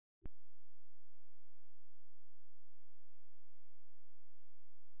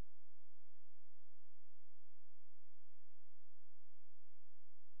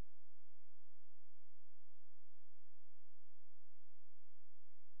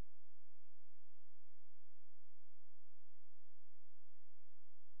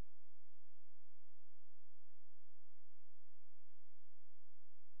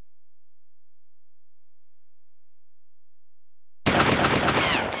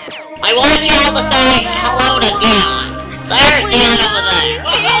I want you all to say hello to Dan. There's Dan over there.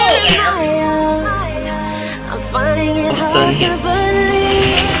 Hello there. I'm finding it hard to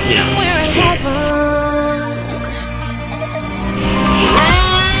believe we're in heaven.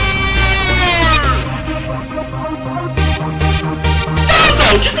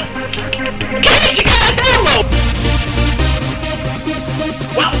 Just you gotta download.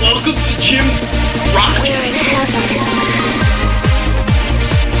 Well, welcome to Jim Rock. We're in heaven.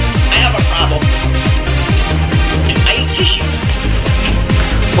 I have a problem. I eat tissue.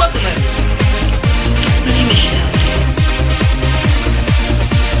 Welcome in. My name is Shell.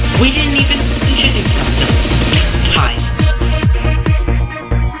 We didn't even introduce ourselves. Hi.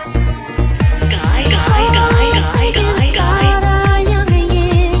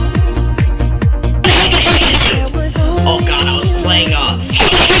 Oh god, I was playing off.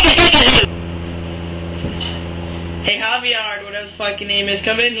 Hey Javier, whatever the fucking name is,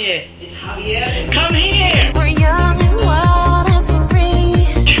 come in here. It's Javier. Come here! We're young and wild and free.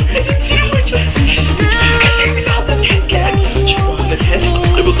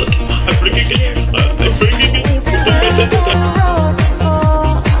 I'm bringing it.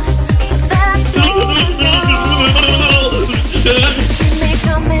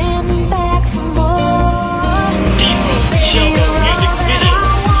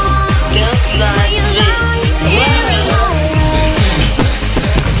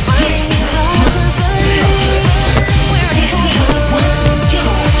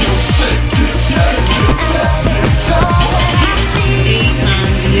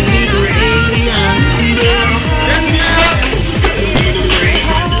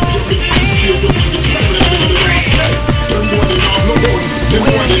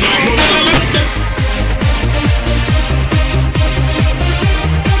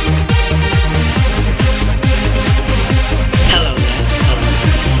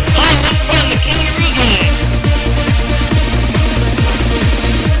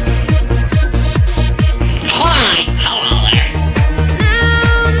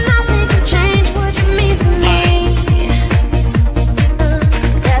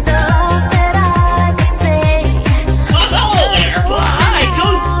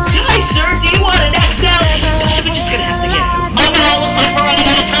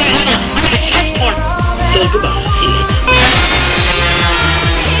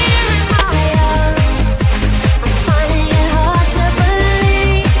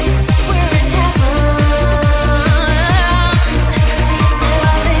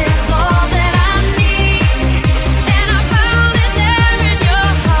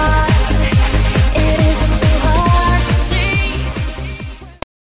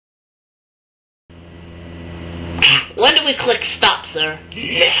 When do we click stop, sir?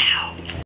 Now!